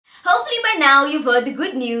now you've heard the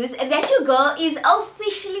good news that your girl is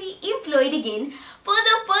officially employed again for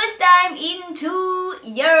the first time in 2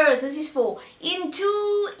 years. This is in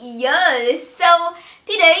 2 years. So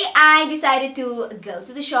today I decided to go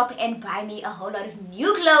to the shop and buy me a whole lot of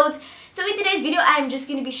new clothes. So in today's video I'm just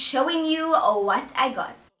going to be showing you what I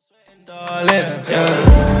got.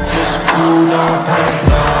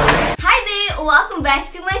 Hi there, welcome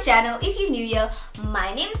back to my channel. If you're new here,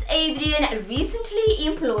 my name is Adrienne, recently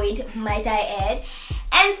employed, might I add.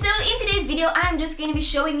 And so in today's video I'm just going to be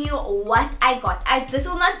showing you what I got. This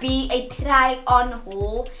will not be a try on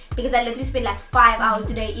haul because I literally spent like 5 hours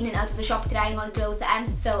today in and out of the shop trying on clothes. So I'm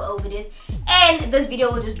so over it, and this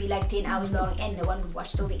video will just be like 10 hours long and no one would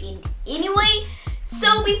watch till the end anyway.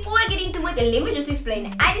 So before I get into it, let me just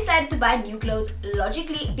explain. I decided to buy new clothes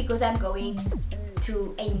logically because I'm going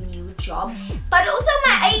to a new job, but also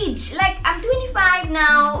my age. Like, I'm 25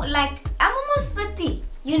 now, like I'm almost 30,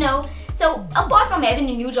 you know. So apart from having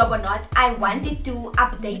a new job or not, I wanted to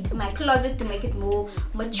update my closet to make it more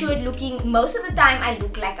matured looking. Most of the time I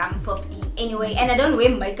look like I'm 15 anyway, and I don't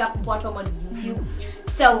wear makeup apart from on YouTube.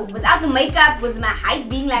 So without the makeup, with my height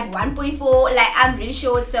being like 1.4, like I'm really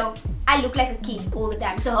short, so I look like a kid all the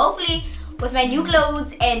time. So hopefully with my new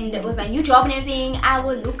clothes and with my new job and everything, I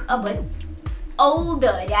will look a bit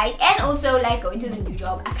older, right? And also, like, going to the new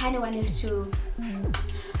job, I kind of wanted to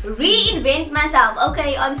reinvent myself,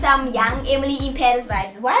 okay, on some young Emily in Paris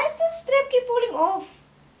vibes. Why is this strap keep falling off?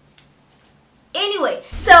 Anyway,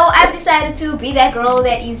 so I've decided to be that girl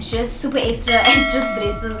that is just super extra and just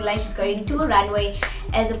dresses like she's going to a runway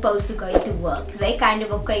as opposed to going to work. They're kind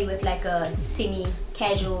of okay with like a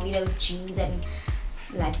semi-casual, you know, jeans and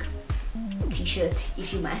like t-shirt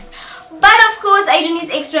if you must. But of course, Adrienne is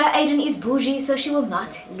extra, Adrienne is bougie, so she will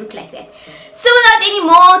not look like that. So without any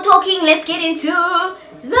more talking, let's get into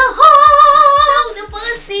the haul. So the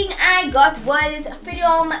first thing I got was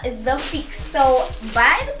from the Fix. So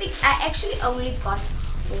by the Fix, I actually only got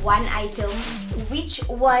one item, which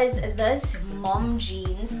was this mom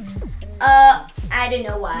jeans. I don't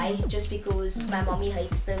know why, just because my mommy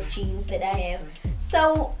hates the jeans that I have.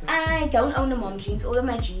 So I don't own a mom jeans. All of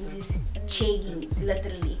my jeans is jeggings,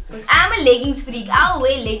 literally, because I'm a leggings freak. I'll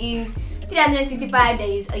wear leggings 365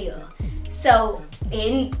 days a year. So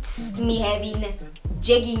hence me having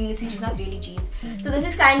jeggings, which is not really jeans. So this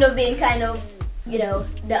is kind of, you know,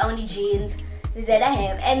 the only jeans that I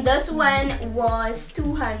have. And this one was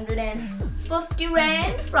 250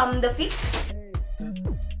 Rand from the Fix.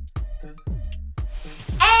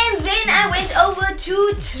 And then I went over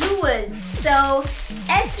to Truworths. So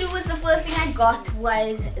at Truworths, the first thing I got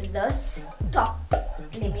was this top.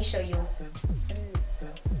 Let me show you.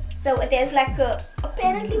 So there's like a,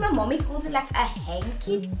 apparently my mommy calls it like a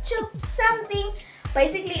handkerchief something.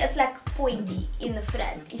 Basically it's like pointy in the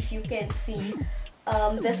front, if you can see.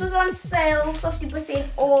 This was on sale, 50%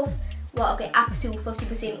 off. Well, okay, up to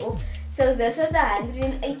 50% off. So this was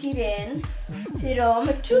 180 Rand from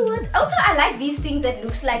Truworths. Also, I like these things that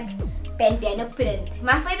looks like bandana print.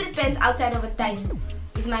 My favorite pants outside of a tights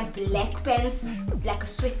is my black pants, like a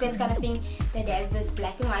sweatpants kind of thing that has this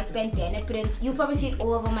black and white bandana print. You'll probably see it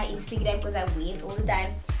all over my Instagram because I wear it all the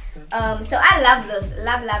time. So I love this,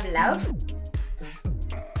 love.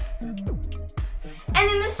 And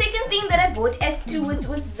then the second thing that I bought at Truworths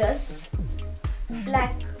was this,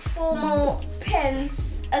 like, formal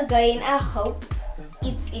pants. Again, I hope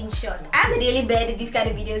it's in short. I'm really bad at these kind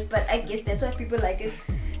of videos, but I guess that's why people like it.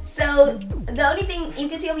 So the only thing you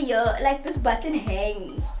can see over here, like this button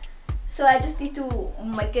hangs, so I just need to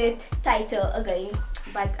make it tighter again,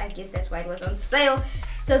 but I guess that's why it was on sale.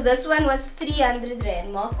 So this one was 300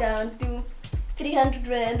 Rand, marked down to 300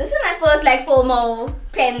 Rand. This is my first like formal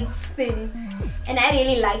pants thing, and I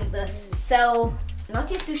really like this. So not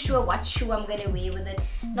yet too sure what shoe I'm gonna wear with it.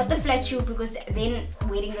 Not the flat shoe, because then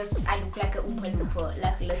wearing this I look like a Oompa Loompa,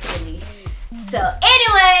 like literally. So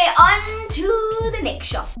anyway, on to the next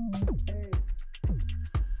shop.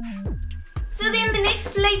 So then the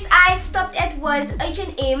next place I stopped at was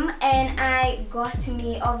H&M, and I got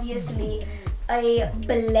me obviously a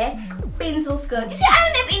black pencil skirt. You see, I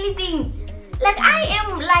don't have anything. Like, I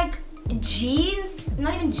am like jeans,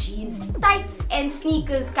 not even jeans, tights and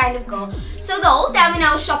sneakers kind of girl. So the whole time when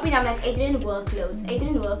I was shopping, I'm like, Adrienne, work clothes,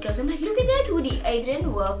 Adrienne, work clothes. I'm like, look at that hoodie,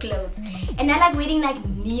 Adrienne, work clothes. And I like wearing like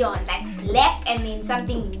neon, like black and then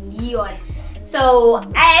something neon. So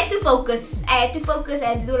I had to focus, I had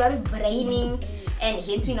to do a lot of braining, and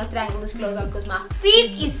hence me not trying all these clothes on because my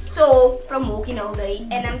feet is sore from walking all day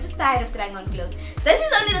and I'm just tired of trying on clothes. This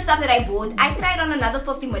is only the stuff that I bought. I tried on another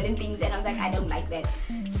 50 million things and I was like, I don't like that.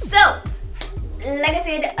 So like I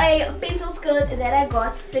said, a pencil skirt that I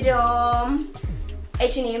got from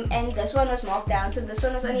H&M, and this one was marked down, so this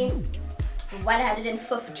one was only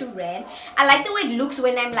 150 rand. I like the way it looks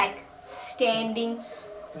when I'm like standing.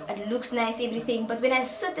 It looks nice, everything, but when I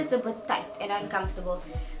sit it's a bit tight and uncomfortable.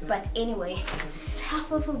 But anyway,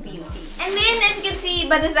 suffer for beauty. And then, as you can see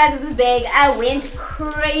by the size of this bag, I went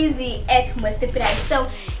crazy at Mr. Price. So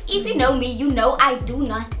if you know me, you know I do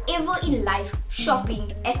not ever in life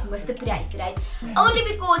shopping at Mr. Price, right? Only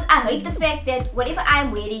because I hate the fact that whatever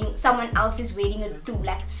I'm wearing, someone else is wearing it too.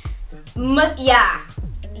 Like, yeah,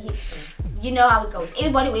 you know how it goes.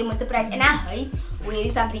 Everybody wears Mr. Price, and I hate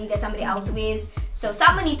wearing something that somebody else wears. So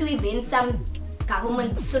someone need to invent some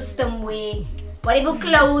government system where whatever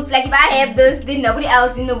clothes, like if I have this, then nobody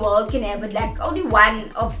else in the world can have it. Like only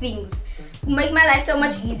one of things. Make my life so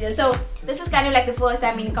much easier. So this was kind of like the first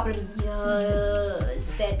time in a couple of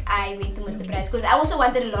years that I went to Mr. Price, because I also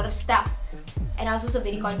wanted a lot of stuff and I was also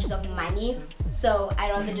very conscious of money. So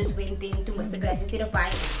I rather just went into Mr. Price instead of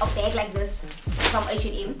buying a bag like this from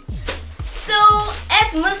H&M. So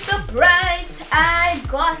at Mr. Price, I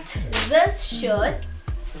got this shirt.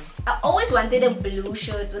 I always wanted a blue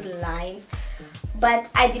shirt with lines, but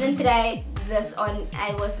I didn't try this on.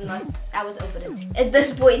 I was over it at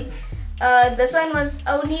this point. This one was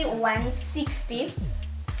only 160.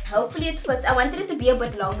 Hopefully it fits. I wanted it to be a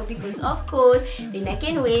bit longer because of course then I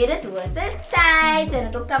can wear it with the tights and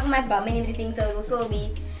it will cover my bum and everything, so it will still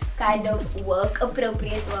be kind of work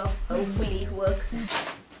appropriate. Well, hopefully work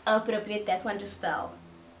appropriate. That one just fell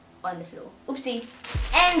on the floor. Oopsie.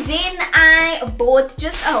 And then I bought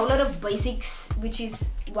just a whole lot of basics, which is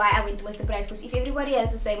why I went to Mr. Price, because if everybody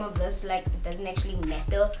has the same of this, like it doesn't actually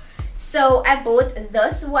matter. So I bought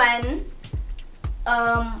this one,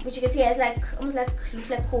 which you can see has like almost like looks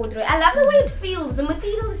like corduroy. I love the way it feels. The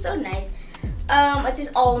material is so nice. It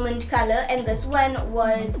says almond color, and this one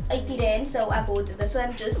was 80 rand. So I bought this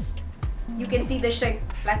one. Just you can see the shape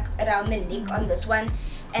like around the neck on this one.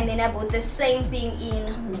 And then I bought the same thing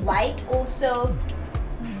in white, also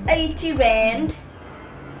 80 rand.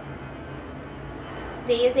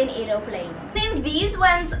 There's an aeroplane. Then these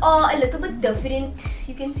ones are a little bit different.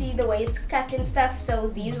 You can see the way it's cut and stuff. So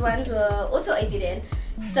these ones were also 80 rand.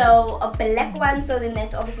 So a black one, so then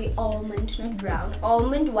that's obviously almond, not brown.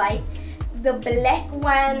 Almond white, the black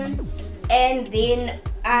one, and then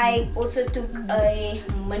I also took a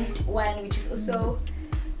mint one, which is also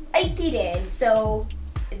 80 rand. So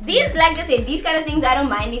these, like I said, these kind of things I don't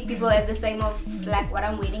mind if people have the same of like what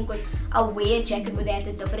I'm wearing, because I'll wear a jacket with that,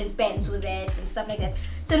 the different pants with that and stuff like that,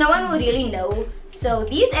 so no one will really know. So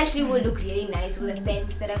these actually will look really nice with the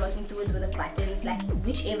pants that I got from Truworths with the buttons, like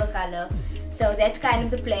whichever color. So that's kind of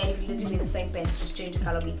the plan. You can literally wear the same pants, just change the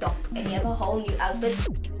color of your top and you have a whole new outfit.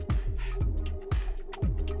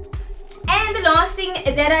 And the last thing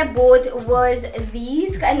that I bought was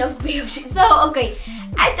these kind of pair of shoes. So okay,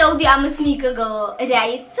 I told you I'm a sneaker girl,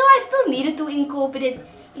 right? So I still needed to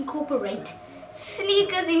incorporate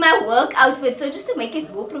sneakers in my work outfit. So just to make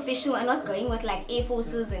it more professional and not going with like Air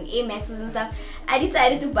Forces and Air Maxes and stuff, I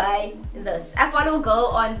decided to buy this. I follow a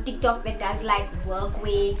girl on TikTok that does like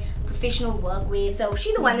workwear, professional workwear. So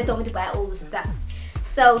she's the one that told me to buy all the stuff.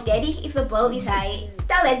 So daddy, if the bill is high,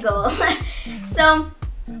 tell that girl. So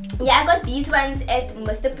yeah, I got these ones at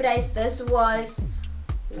Mr. Price. This was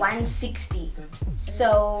 160.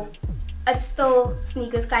 So it's still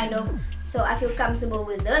sneakers kind of, so I feel comfortable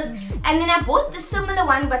with this. And then I bought the similar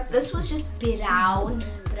one, but this was just brown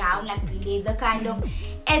like leather kind of,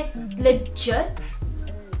 at Legit,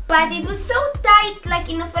 but it was so tight like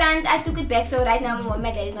in the front. I took it back, so right now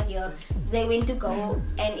my dad is not here. They went to go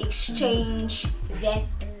and exchange that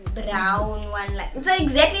brown one, like it's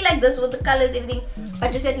exactly like this with the colors, everything,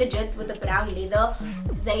 but just at Legit with the brown leather.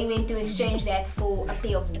 They went to exchange that for a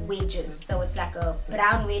pair of wedges. So it's like a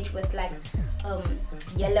brown wedge with like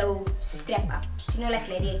yellow strap ups, you know, like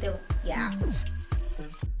Gladiator. Yeah,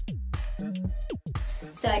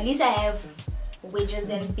 so at least I have wedges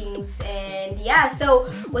and things. And yeah, so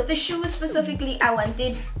with the shoes specifically, I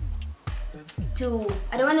wanted to,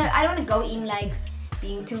 I don't want to go in like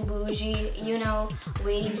being too bougie, you know,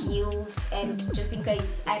 wearing heels, and just in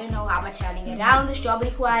case, I don't know how much running around this job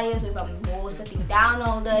requires, or if I'm more sitting down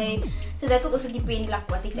all day. So that could also depend like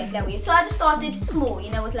what exactly I wear. So I just started small, you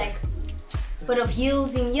know, with like a bit of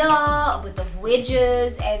heels in here, a bit of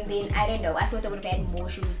wedges, and then I don't know, I thought I would have had more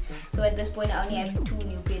shoes. So at this point I only have 2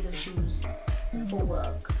 new pairs of shoes for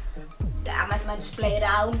work. So I must just play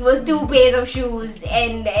around with 2 pairs of shoes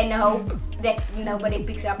and hope that nobody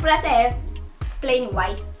picks it up. Plus I have plain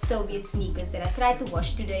white Soviet sneakers that I tried to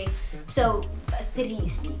wash today. So 3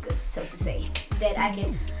 sneakers, so to say, that I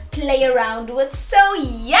can play around with. So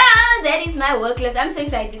yeah, that is my work clothes. I'm so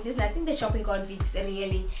excited. There's nothing that shopping can't fix,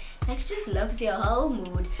 really. Like, it just lifts your whole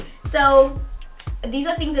mood. So these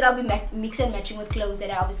are things that I'll be mix and matching with clothes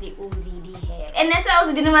that I obviously already have. And that's why I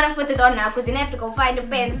also didn't want to put it on now, because then I have to go find the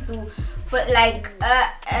pants to put, like,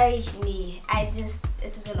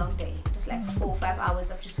 it was a long day. It was like 4 or 5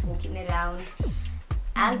 hours of just walking around.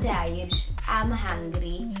 I'm tired, I'm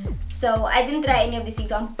hungry, so I didn't try any of these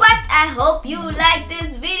things on. But I hope you like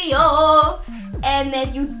this video and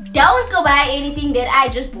that you don't go buy anything that I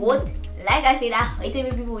just bought. Like I said, I hate it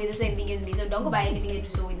when people wear the same thing as me, so don't go buy anything that you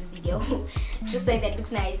saw in this video. Just say that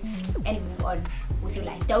looks nice and move on with your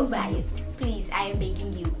life. Don't buy it, please. I am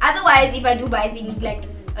begging you. Otherwise, if I do buy things like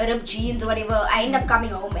ripped jeans or whatever, I end up coming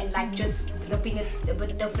home and like just ripping it a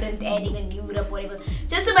bit different, adding a new rip, whatever,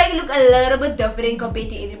 just to make it look a little bit different compared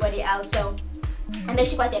to everybody else. So I'm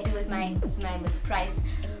actually quite happy with my Mr. Price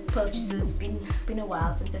purchases. Been a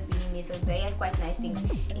while since I've been in there, so they have quite nice things,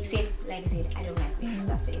 except, like I said, I don't like wearing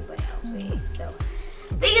stuff that everybody else wears. So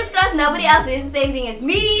fingers crossed nobody else wears the same thing as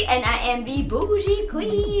me, and I am the bougie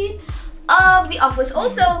queen of the office.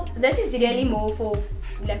 Also, this is really more for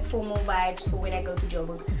like formal vibes for when I go to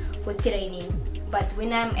Joburg for training. But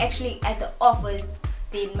when I'm actually at the office,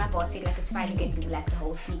 then my boss said like it's fine, you can do like the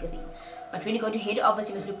whole sneaker thing. But when you go to head office,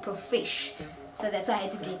 you must look profesh. So that's why I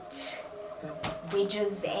had to get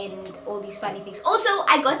wedges and all these funny things. Also,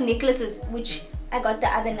 I got necklaces, which I got the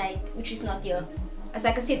other night, which is not here. It's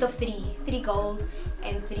like a set of 3 gold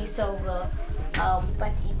and 3 silver.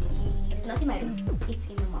 But it is not in my room, it's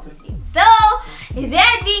in my mom's room. So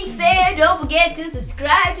that being said, don't forget to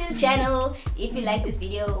subscribe to the channel if you like this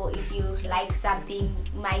video, or if you like something,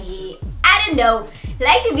 my hair, I don't know,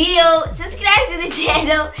 like the video, subscribe to the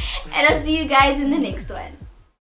channel, and I'll see you guys in the next one.